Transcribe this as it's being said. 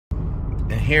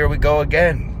And here we go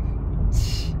again.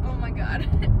 Oh my god.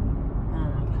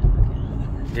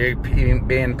 You're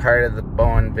being part of the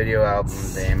Bowen video album,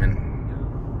 Damon.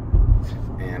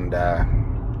 And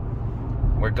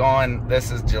we're going, this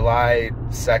is July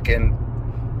 2nd.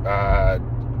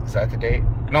 Is that the date?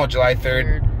 No, July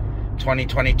 3rd,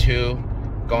 2022.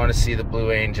 Going to see the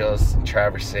Blue Angels in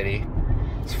Traverse City.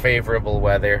 It's favorable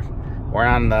weather. We're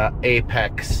on the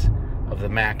apex of the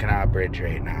Mackinac Bridge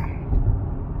right now.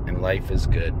 And life is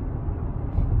good.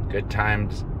 Good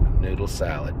times, noodle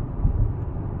salad.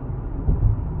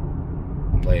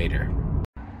 Later.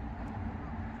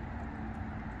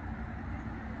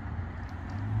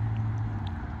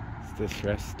 It's this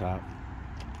rest stop.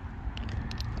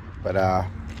 But I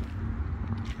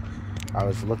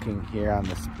was looking here on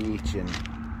this beach and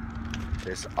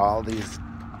there's all these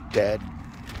dead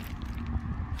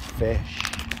fish.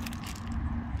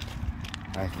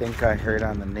 I think I heard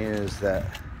on the news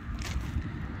that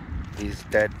these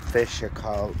dead fish are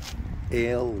called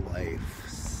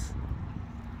alewives.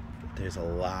 There's a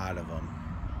lot of them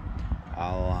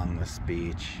all along this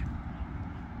beach.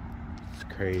 It's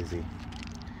crazy.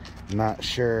 I'm not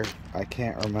sure, I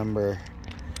can't remember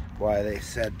why they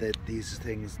said that these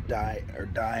things are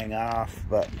dying off,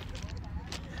 but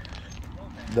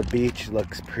the beach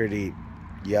looks pretty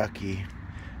yucky.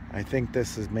 I think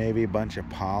this is maybe a bunch of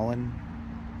pollen.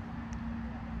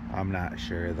 I'm not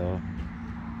sure though.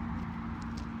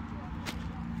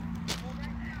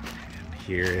 And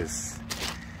here is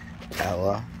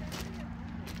Ella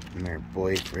and her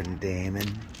boyfriend Damon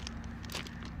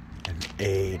and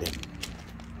Aedin.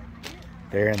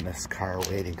 They're in this car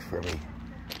waiting for me.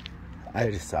 I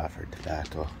just offered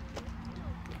tobacco.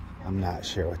 I'm not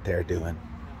sure what they're doing.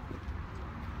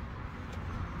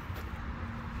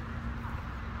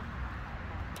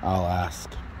 I'll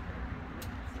ask.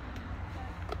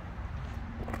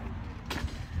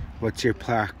 What's your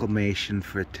proclamation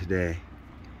for today?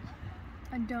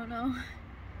 I don't know.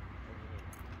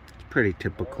 It's a pretty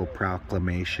typical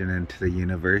proclamation into the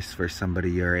universe for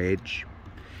somebody your age.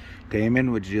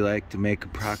 Damon, would you like to make a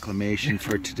proclamation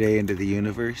for today into the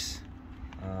universe?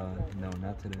 No,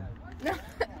 not today.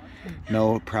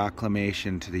 No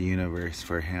proclamation to the universe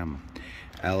for him.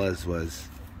 Ella's was,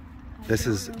 this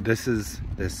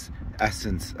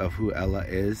essence of who Ella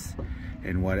is,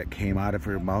 and what it came out of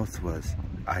her mouth was,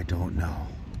 I don't know.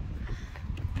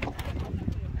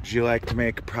 Would you like to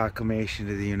make a proclamation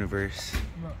to the universe?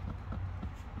 No.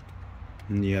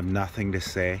 And you have nothing to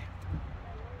say?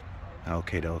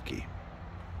 Okie dokie.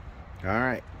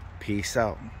 Alright, peace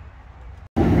out.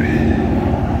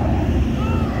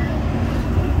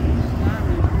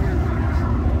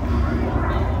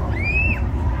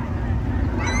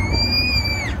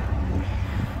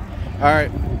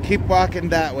 Alright, keep walking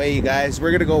that way, you guys.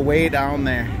 We're gonna go way down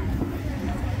there.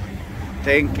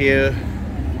 Thank you.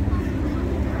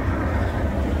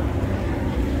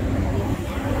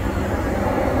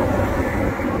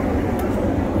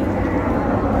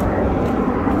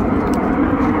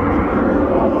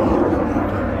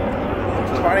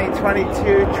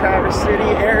 Traverse City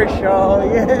Air Show,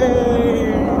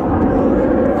 yay!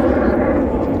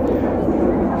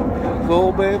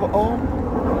 Cool, babe. Oh.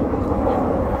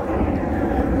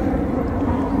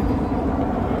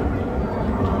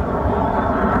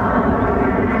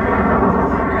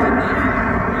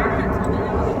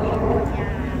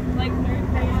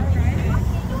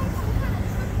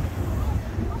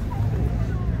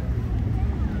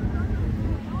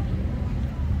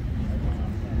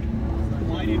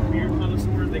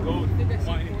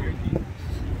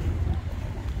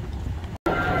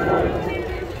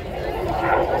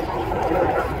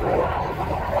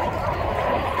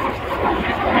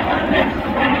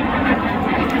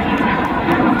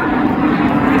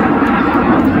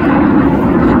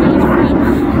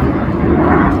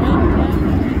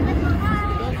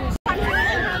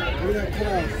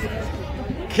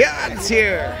 Keaneau's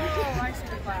here.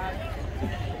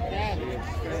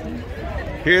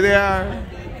 Here they are.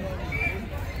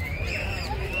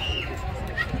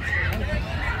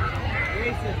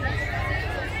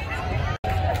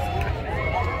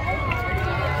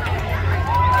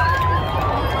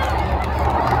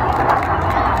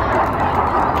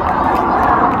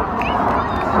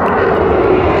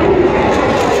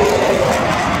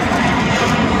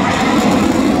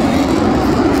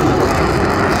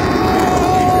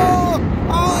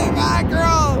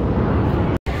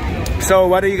 So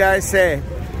what do you guys say?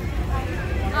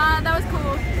 That was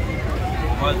cool.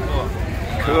 That was cool.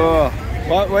 Cool.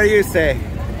 What do you say?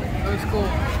 That was cool.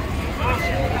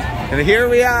 And here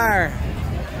we are.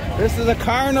 This is a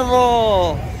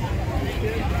carnival.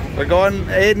 We're going,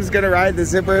 Aedin's gonna ride the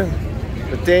zipper.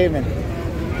 with Damon.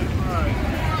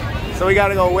 So we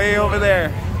gotta go way over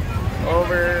there.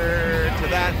 Over to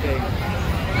that thing.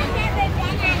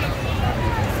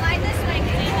 Slide this way,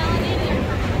 can you validate it?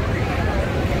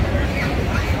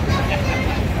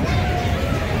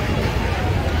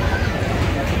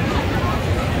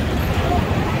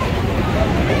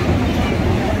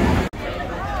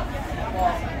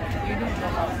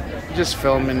 Just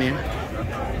filming you.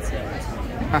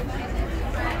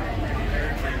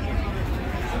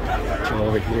 Come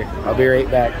over here. I'll be right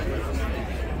back.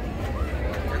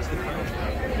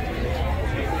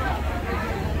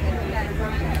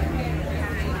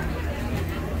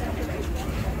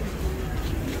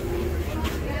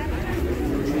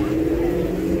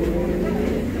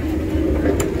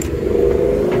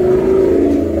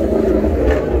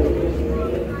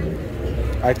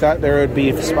 I thought there would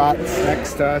be spots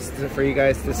next to us for you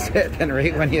guys to sit, and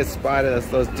right when you spotted us,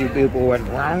 those two people went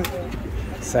wrong.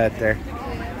 Sat there.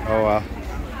 Oh well.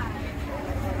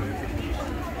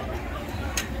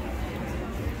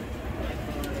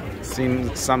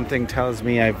 Seems something tells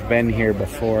me I've been here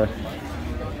before.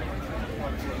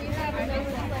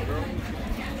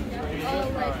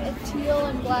 Like a teal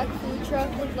and black food truck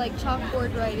with like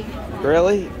chalkboard writing.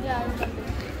 Really? Yeah, I remember.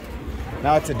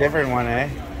 Now it's a different one, eh?